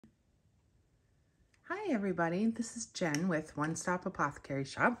Hi everybody, this is Jen with One Stop Apothecary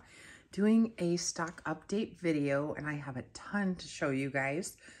Shop doing a stock update video, and I have a ton to show you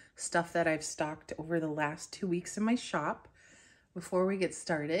guys. Stuff that I've stocked over the last 2 weeks in my shop. Before we get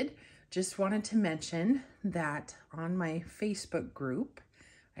started, just wanted to mention that on my Facebook group,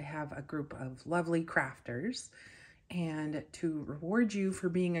 I have a group of lovely crafters, and to reward you for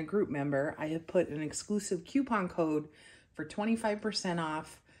being a group member, I have put an exclusive coupon code for 25%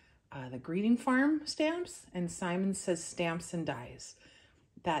 off the Greeting Farm stamps and Simon Says Stamps and Dies.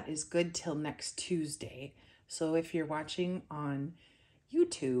 That is good till next Tuesday. So if you're watching on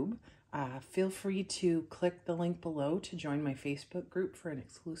YouTube, feel free to click the link below to join my Facebook group for an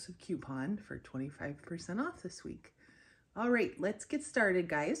exclusive coupon for 25% off this week. All right, let's get started,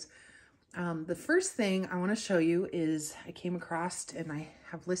 guys. The first thing I want to show you is I came across and I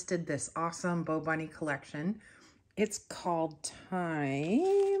have listed this awesome Bow Bunny collection. It's called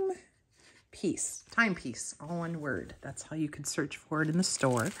Timepiece, all one word. That's how you could search for it in the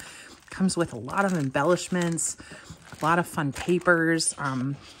store. Comes with a lot of embellishments, a lot of fun papers,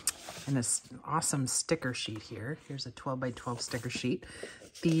 and this awesome sticker sheet here. Here's a 12 by 12 sticker sheet.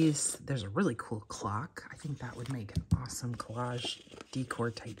 There's a really cool clock. I think that would make an awesome collage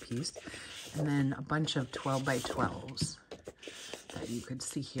decor type piece. And then a bunch of 12 by 12s that you could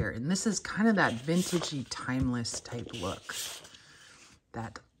see here. And this is kind of that vintagey, timeless type look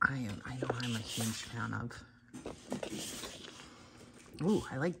that I know I'm a huge fan of. Ooh,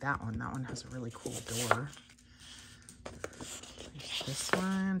 I like that one. That one has a really cool door. There's this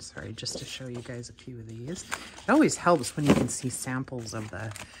one. Sorry, just to show you guys a few of these. It always helps when you can see samples of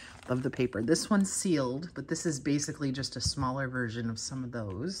the paper. This one's sealed, but this is basically just a smaller version of some of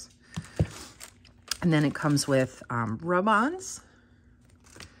those. And then it comes with rub-ons.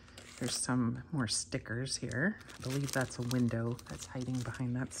 There's some more stickers here. I believe that's a window that's hiding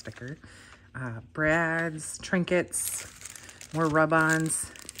behind that sticker. Brads, trinkets, more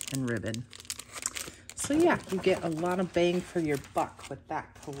rub-ons, and ribbon. So yeah, you get a lot of bang for your buck with that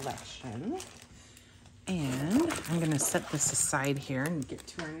collection. And I'm gonna set this aside here and get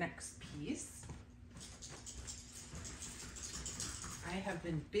to our next piece. I have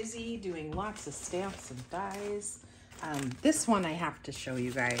been busy doing lots of stamps and dies. This one I have to show you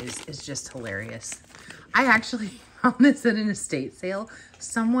guys is just hilarious. I actually found this at an estate sale.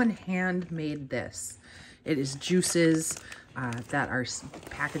 Someone handmade this. It is juices that are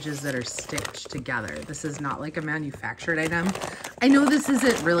packages that are stitched together. This is not like a manufactured item. I know this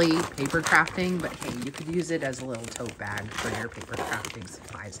isn't really paper crafting, but hey, you could use it as a little tote bag for your paper crafting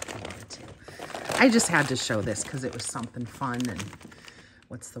supplies if you wanted to. I just had to show this because it was something fun and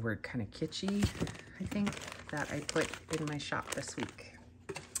what's the word, kind of kitschy, I think, that I put in my shop this week.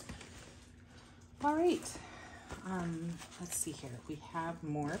 All right, let's see here. We have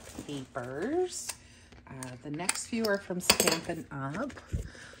more papers. The next few are from Stampin' Up.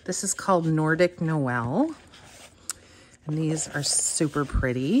 This is called Nordic Noel, and these are super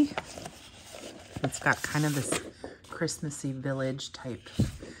pretty. It's got kind of this Christmassy village type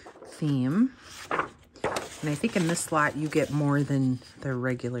theme. And I think in this lot, you get more than the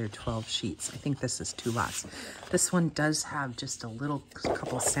regular 12 sheets. I think this is 2 lots. This one does have just a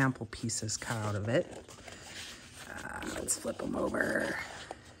couple sample pieces cut out of it. Let's flip them over.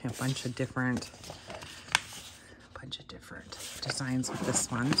 A bunch of different designs with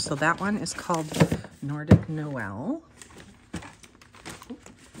this one. So that one is called Nordic Noel.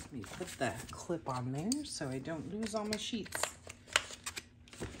 Let me put the clip on there so I don't lose all my sheets.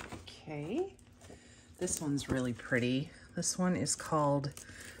 Okay. This one's really pretty. This one is called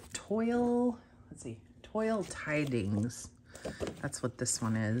Toil Tidings. That's what this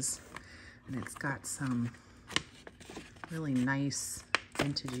one is. And it's got some really nice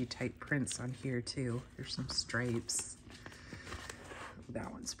vintagey type prints on here too. There's some stripes.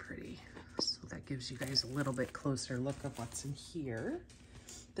 That one's pretty. So that gives you guys a little bit closer look of what's in here.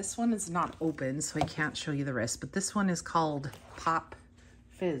 This one is not open, so I can't show you the rest, but this one is called Pop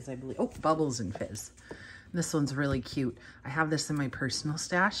Fizz, I believe. Oh, Bubbles and Fizz. This one's really cute. I have this in my personal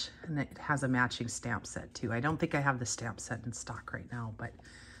stash, and it has a matching stamp set too. I don't think I have the stamp set in stock right now, but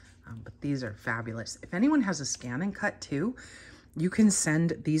these are fabulous. If anyone has a scan and cut too, you can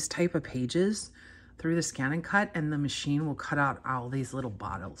send these type of pages through the scan and cut, and the machine will cut out all these little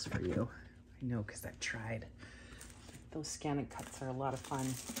bottles for you. I know, because I've tried. Those scan and cuts are a lot of fun.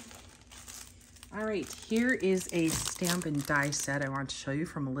 All right, here is a stamp and die set I want to show you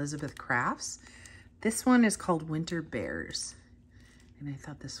from Elizabeth Crafts. This one is called Winter Bears, and I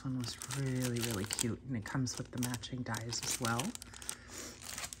thought this one was really, really cute, and it comes with the matching dies as well.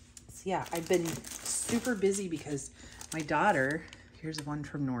 So yeah, I've been super busy because my daughter, here's one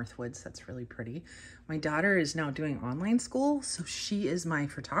from Northwoods. That's really pretty. My daughter is now doing online school, so she is my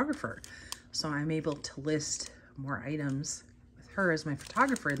photographer. So I'm able to list more items with her as my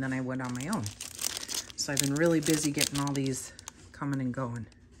photographer than I would on my own. So I've been really busy getting all these coming and going.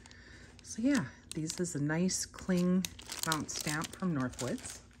 So yeah, this is a nice cling mount stamp from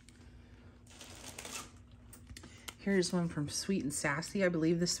Northwoods. Here's one from Sweet and Sassy. I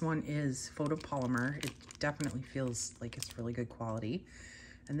believe this one is photopolymer. It definitely feels like it's really good quality.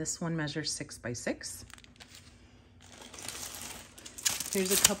 And this one measures 6 by 6.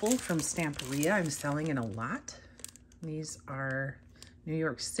 Here's a couple from Stamperia. I'm selling in a lot. These are New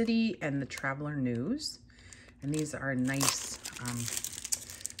York City and the Traveler News. And these are a nice,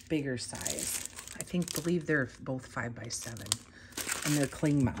 bigger size. Believe they're both 5 by 7. And they're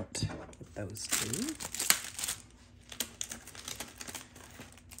cling mount with those two.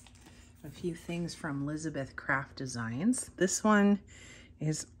 A few things from Elizabeth Craft Designs. This one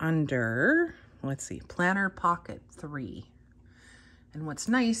is under, let's see, Planner Pocket 3. And what's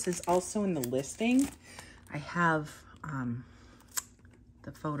nice is also in the listing, I have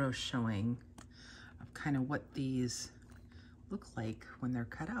the photos showing of kind of what these look like when they're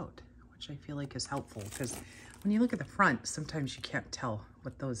cut out, which I feel like is helpful because when you look at the front, sometimes you can't tell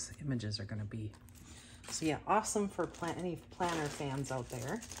what those images are going to be. So yeah, awesome for any planner fans out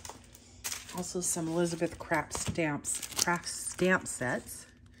there. Also some Elizabeth Craft stamp sets.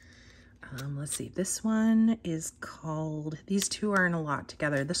 Let's see, this one is called, these two are in a lot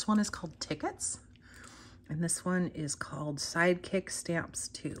together. This one is called Tickets, and this one is called Sidekick Stamps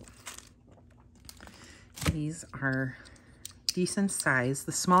 2. These are decent size.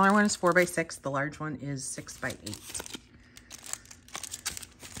 The smaller one is 4 by 6, the large one is 6 by 8.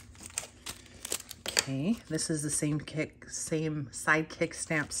 Okay, this is the same Sidekick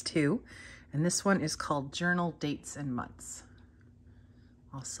Stamps 2. And this one is called Journal Dates and Months.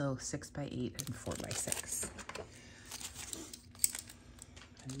 Also 6 by 8 and 4 by 6.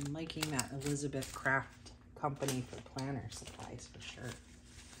 I'm liking that Elizabeth Craft company for planner supplies for sure.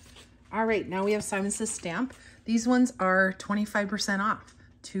 All right, now we have Simon Says Stamp. These ones are 25% off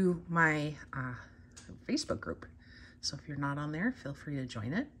to my Facebook group. So if you're not on there, feel free to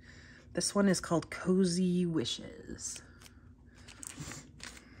join it. This one is called Cozy Wishes.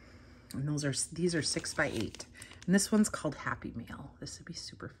 And these are 6 by 8. And this one's called Happy Mail. This would be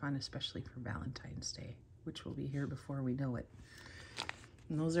super fun, especially for Valentine's Day, which will be here before we know it.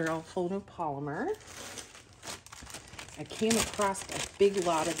 And those are all photopolymer. I came across a big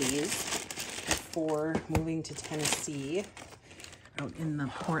lot of these before moving to Tennessee, out in the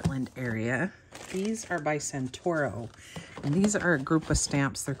Portland area. These are by Santoro, and these are a group of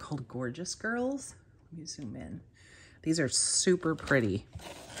stamps. They're called Gorgeous Girls. Let me zoom in. These are super pretty.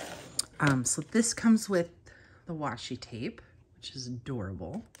 So this comes with the washi tape, which is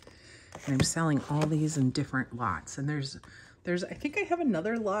adorable. And I'm selling all these in different lots. And there's I think I have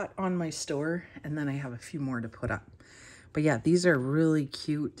another lot on my store, and then I have a few more to put up. But yeah, these are really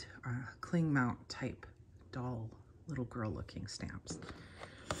cute cling mount type doll, little girl looking stamps.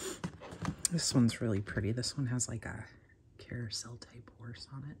 This one's really pretty. This one has like a carousel type horse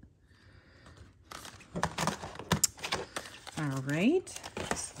on it. All right,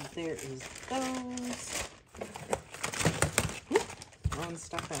 so there is those. Throwing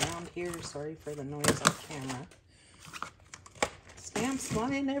stuff around here. Sorry for the noise off camera. Stamps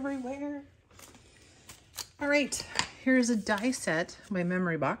flying everywhere. All right, here's a die set by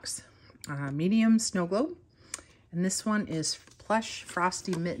Memory Box. Medium snow globe. And this one is plush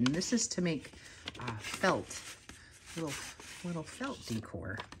frosty mitten. This is to make felt, little felt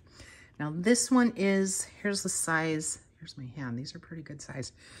decor. Now this one is, here's the size. Here's my hand. These are pretty good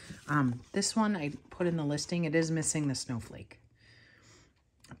size. This one I put in the listing. It is missing the snowflake,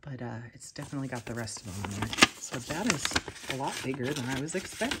 but it's definitely got the rest of them in there. So that is a lot bigger than I was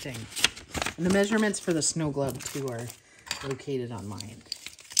expecting. And the measurements for the snow globe too are located on mine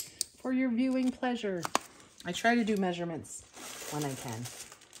for your viewing pleasure. I try to do measurements when I can.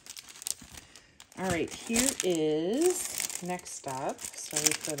 All right, here is next up.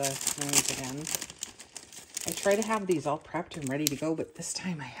 Sorry for the noise again. I try to have these all prepped and ready to go, but this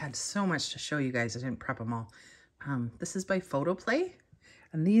time I had so much to show you guys, I didn't prep them all. This is by Photoplay,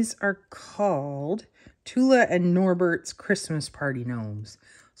 and these are called Tula and Norbert's Christmas Party Gnomes.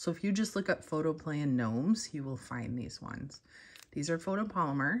 So if you just look up Photoplay and Gnomes, you will find these ones. These are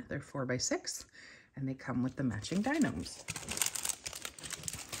photopolymer, they're 4 by 6, and they come with the matching die gnomes.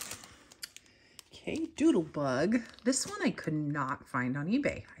 Okay, Doodlebug. This one I could not find on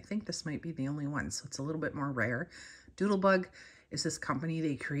eBay. I think this might be the only one, so it's a little bit more rare. Doodlebug is this company.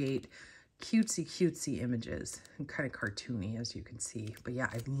 They create cutesy images and kind of cartoony, as you can see. But yeah,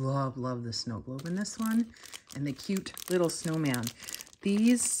 I love the snow globe in this one and the cute little snowman.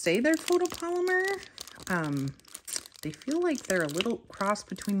 These say they're photopolymer. They feel like they're a little cross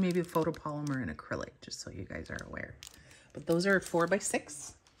between maybe a photopolymer and acrylic, just so you guys are aware. But those are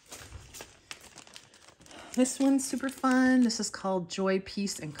 4x6. This one's super fun. This is called Joy,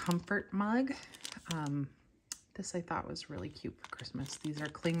 Peace, and Comfort mug. This I thought was really cute for Christmas. These are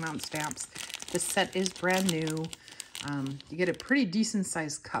cling mount stamps. This set is brand new. You get a pretty decent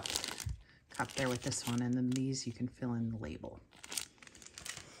sized cup there with this one, and then these you can fill in the label.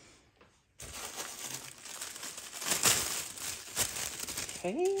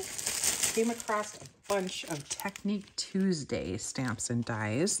 Okay, came across a bunch of Technique Tuesday stamps and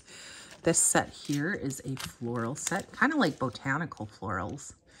dies. This set here is a floral set, kind of like botanical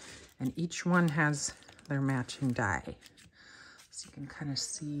florals, and each one has their matching die. So you can kind of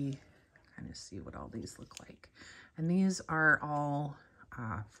see what all these look like. And these are all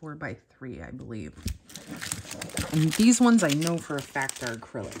 4x3, I believe. And these ones I know for a fact are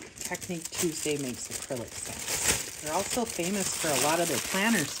acrylic. Technique Tuesday makes acrylic stamps. They're also famous for a lot of their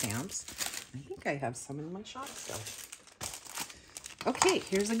planner stamps. I think I have some in my shop still. Okay,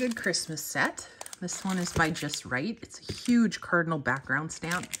 here's a good Christmas set. This one is by Just Right. It's a huge cardinal background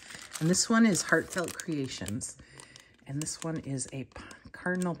stamp. And this one is Heartfelt Creations. And this one is a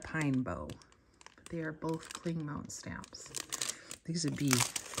cardinal pine bow. They are both cling mount stamps. These would be,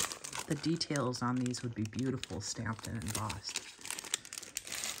 the details on these would be beautiful stamped and embossed.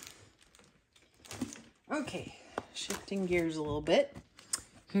 Okay, shifting gears a little bit.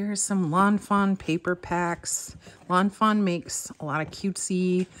 Here's some Lawn Fawn paper packs. Lawn Fawn makes a lot of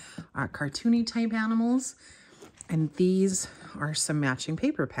cutesy, cartoony type animals. And these are some matching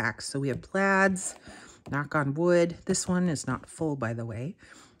paper packs. So we have plaids, knock on wood. This one is not full, by the way.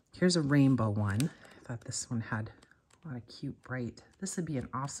 Here's a rainbow one. I thought this one had a lot of cute, bright. This would be an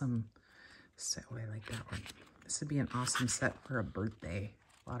awesome set. Oh, I like that one. This would be an awesome set for a birthday.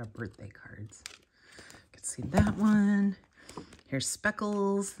 A lot of birthday cards. You can see that one. Here's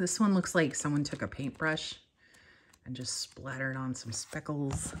speckles. This one looks like someone took a paintbrush and just splattered on some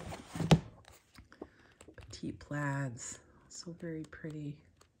speckles. Petite plaids. So very pretty.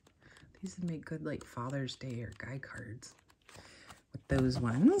 These would make good like Father's Day or guy cards with those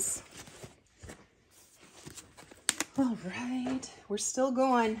ones. All right, we're still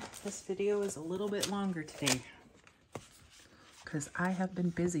going. This video is a little bit longer today because I have been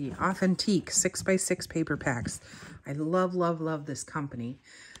busy. Authentique 6x6 paper packs. I love this company.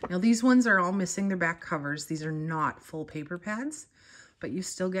 Now these ones are all missing their back covers. These are not full paper pads, but you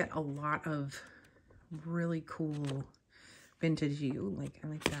still get a lot of really cool vintagey. Ooh, I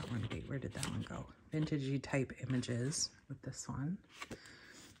like that one. Wait, where did that one go? Vintagey type images with this one.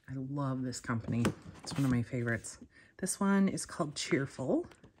 I love this company. It's one of my favorites. This one is called Cheerful.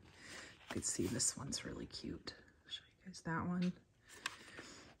 You can see this one's really cute. I'll show you guys that one.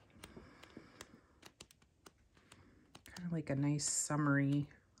 Kind of like a nice summery,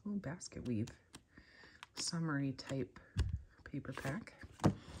 oh, basket weave, summery type paper pack.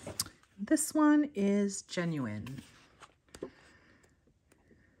 This one is Genuine.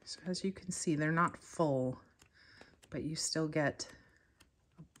 So as you can see, they're not full, but you still get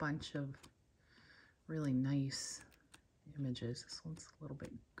a bunch of really nice images. This one's a little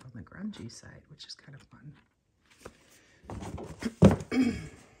bit on the grungy side, which is kind of fun.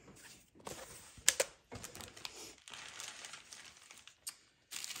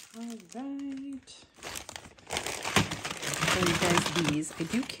 All right. I'll show you guys these. I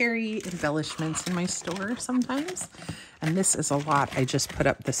do carry embellishments in my store sometimes, and this is a lot I just put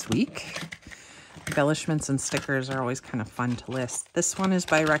up this week. Embellishments and stickers are always kind of fun to list. This one is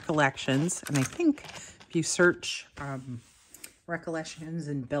by Recollections, and I think if you search Recollections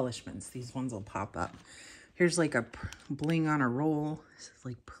embellishments, these ones will pop up. Here's like a bling on a roll. This is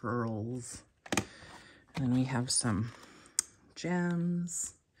like pearls. And then we have some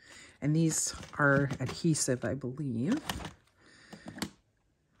gems. And these are adhesive, I believe.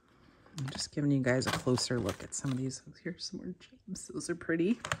 I'm just giving you guys a closer look at some of these. Here's some more gems. Those are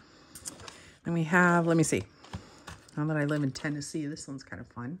pretty. And we have, let me see. Now that I live in Tennessee, this one's kind of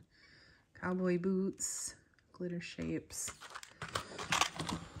fun. Cowboy boots, glitter shapes.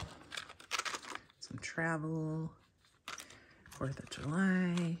 Some travel. 4th of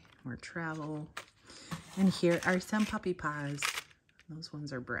July, more travel. And here are some puppy paws. Those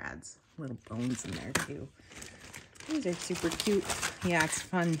ones are Brad's. Little bones in there too. These are super cute. Yeah, it's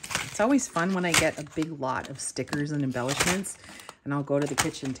fun. It's always fun when I get a big lot of stickers and embellishments, and I'll go to the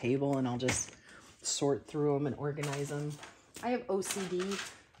kitchen table and I'll just sort through them and organize them. I have OCD,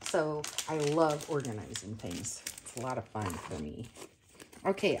 So I love organizing things. It's a lot of fun for me.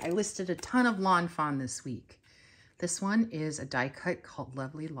 Okay, I listed a ton of Lawn Fawn this week. This one is a die cut called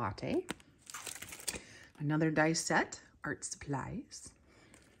Lovely Latte. Another die set, Art Supplies.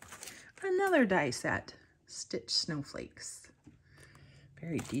 Another die set, Stitch Snowflakes.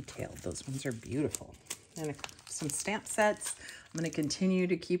 Very detailed. Those ones are beautiful. And some stamp sets. I'm going to continue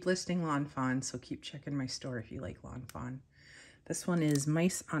to keep listing Lawn Fawn, so keep checking my store if you like Lawn Fawn. This one is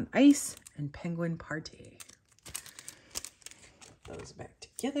Mice on Ice and Penguin Party. Put those back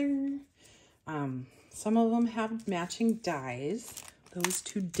together. Some of them have matching dies. Those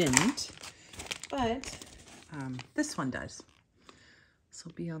two didn't, but this one does.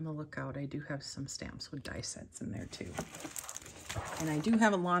 So be on the lookout. I do have some stamps with die sets in there too. And I do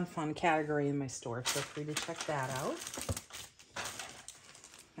have a Lawn Fawn category in my store. Feel free to check that out.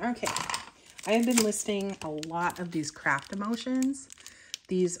 Okay, I have been listing a lot of these craft emotions.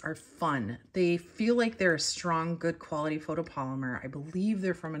 These are fun. They feel like they're a strong, good quality photopolymer. I believe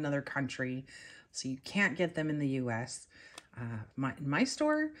they're from another country, so you can't get them in the US. In my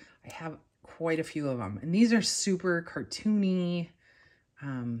store, I have quite a few of them. And these are super cartoony.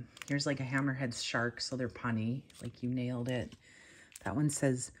 Here's like a hammerhead shark, so they're punny, like you nailed it. That one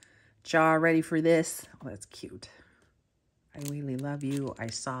says, "Jaw ready for this?" Oh, that's cute. I really love you. I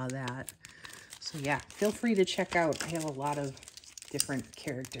saw that. So yeah, feel free to check out. I have a lot of different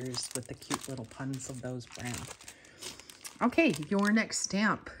characters with the cute little puns of those brands. Okay, your next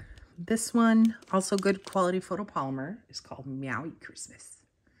stamp. This one, also good quality photopolymer, is called Meowie Christmas.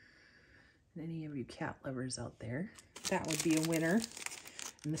 And any of you cat lovers out there, that would be a winner.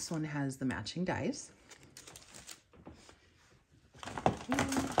 And this one has the matching dies.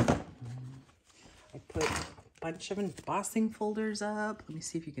 I put a bunch of embossing folders up. Let me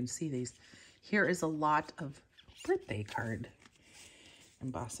see if you can see these. Here is a lot of birthday card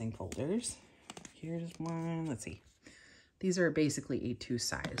embossing folders. Here's one. Let's see. These are basically A2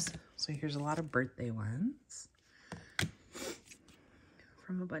 size. So here's a lot of birthday ones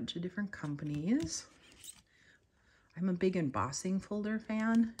from a bunch of different companies. I'm a big embossing folder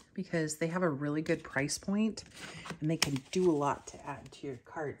fan because they have a really good price point and they can do a lot to add to your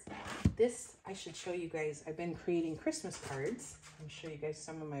cards. This, I should show you guys, I've been creating Christmas cards. Let me show you guys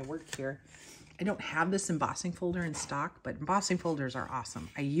some of my work here. I don't have this embossing folder in stock, but embossing folders are awesome.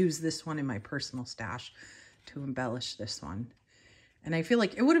 I use this one in my personal stash to embellish this one. And I feel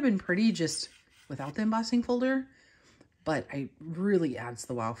like it would have been pretty just without the embossing folder, but it really adds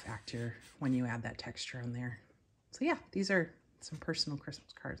the wow factor when you add that texture on there. So yeah, these are some personal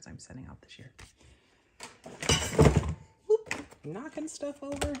Christmas cards I'm sending out this year. Whoop, knocking stuff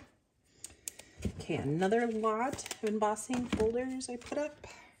over. Okay, another lot of embossing folders I put up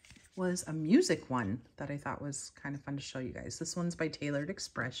was a music one that I thought was kind of fun to show you guys. This one's by Tailored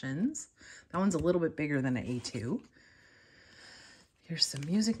Expressions. That one's a little bit bigger than an A2. Here's some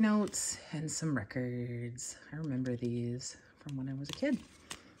music notes and some records. I remember these from when I was a kid.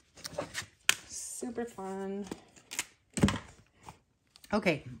 Super fun.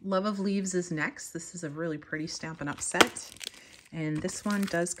 Okay, Love of Leaves is next. This is a really pretty Stampin' Up set. And this one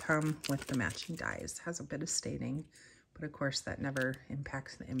does come with the matching dies. It has a bit of staining, but of course that never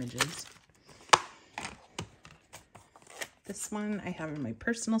impacts the images. This one I have in my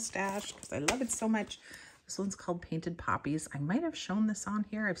personal stash because I love it so much. This one's called Painted Poppies. I might have shown this on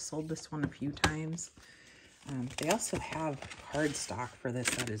here. I've sold this one a few times. They also have cardstock for this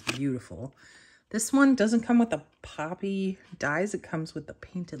that is beautiful. This one doesn't come with the poppy dies. It comes with the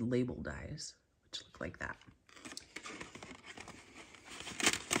painted label dies, which look like that.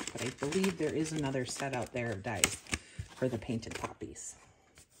 But I believe there is another set out there of dies for the painted poppies.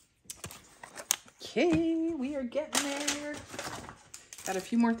 Okay, we are getting there. Got a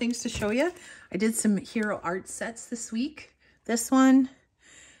few more things to show you. I did some hero art sets this week. This one,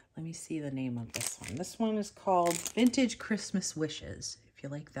 let me see the name of this one. This one is called Vintage Christmas Wishes, if you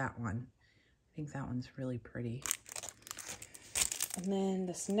like that one. I think that one's really pretty. And then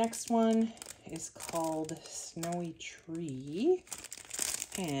this next one is called Snowy Tree.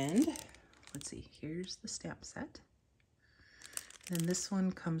 And let's see, here's the stamp set. And this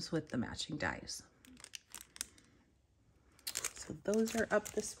one comes with the matching dies. So those are up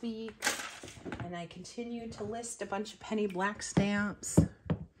this week. And I continue to list a bunch of penny black stamps.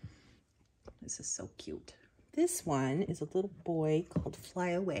 This is so cute. This one is a little boy called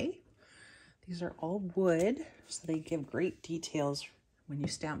Fly Away. These are all wood, so they give great details when you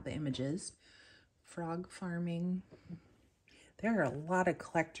stamp the images. Frog farming. There are a lot of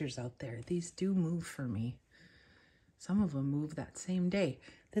collectors out there. These do move for me. Some of them move that same day.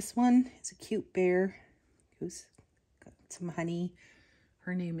 This one is a cute bear who's got some honey.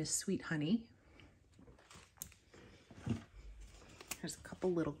 Her name is Sweet Honey. There's a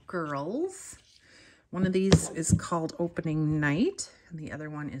couple little girls. One of these is called Opening Night, and the other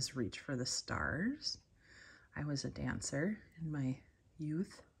one is Reach for the Stars. I was a dancer in my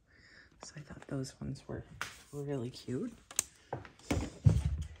youth, so I thought those ones were really cute. All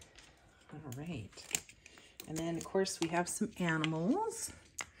right. And then, of course, we have some animals.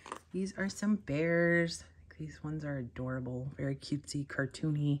 These are some bears. These ones are adorable, very cutesy,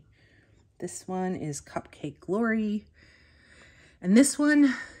 cartoony. This one is Cupcake Glory. And this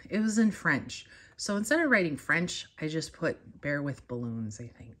one, it was in French. So instead of writing French, I just put bear with balloons, I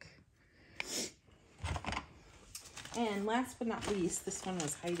think. And last but not least, this one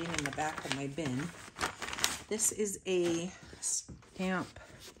was hiding in the back of my bin. This is a stamp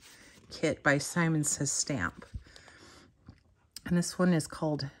kit by Simon Says Stamp. And this one is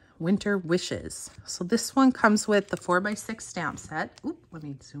called Winter Wishes. So this one comes with the 4x6 stamp set. Oop, let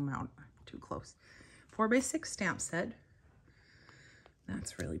me zoom out, too close. 4x6 stamp set.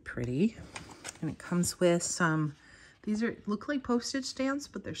 That's really pretty. And it comes with some, these look like postage stamps,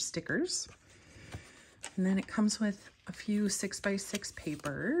 but they're stickers. And then it comes with a few 6x6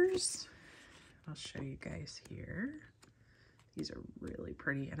 papers. I'll show you guys here. These are really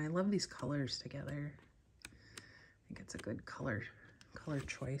pretty, and I love these colors together. I think it's a good color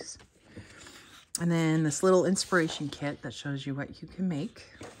choice. And then this little inspiration kit that shows you what you can make.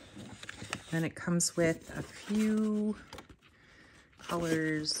 Then it comes with a few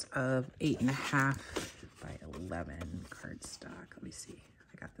colors of 8.5 by 11 cardstock. Let me see.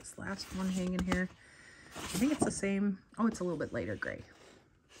 I got this last one hanging here. I think it's the same. Oh, it's a little bit lighter gray.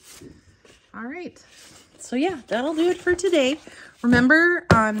 All right. So yeah, that'll do it for today. Remember,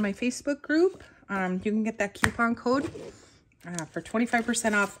 on my Facebook group, you can get that coupon code for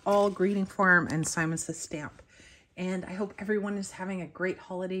 25% off all Greeting Form and Simon Says Stamp. And I hope everyone is having a great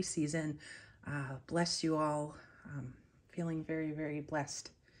holiday season. Bless you all. Feeling very, very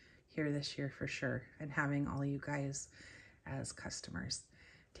blessed here this year for sure, and having all you guys as customers.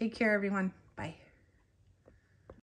 Take care, everyone. Bye.